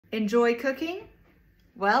Enjoy cooking?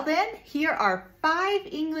 Well then, here are 5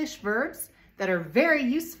 English verbs that are very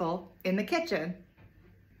useful in the kitchen.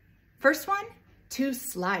 First one, to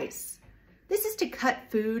slice. This is to cut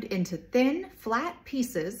food into thin, flat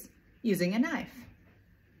pieces using a knife.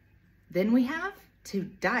 Then we have to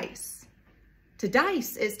dice. To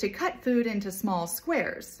dice is to cut food into small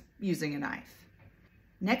squares using a knife.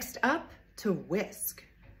 Next up, to whisk.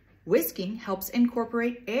 Whisking helps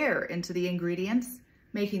incorporate air into the ingredients,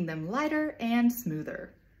 making them lighter and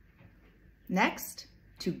smoother. Next,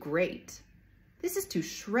 to grate. This is to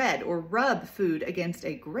shred or rub food against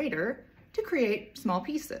a grater to create small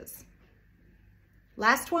pieces.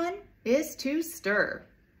 Last one is to stir.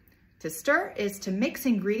 To stir is to mix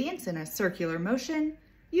ingredients in a circular motion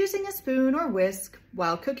using a spoon or whisk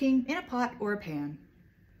while cooking in a pot or a pan.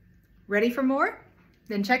 Ready for more?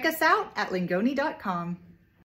 Then check us out at lingoni.com.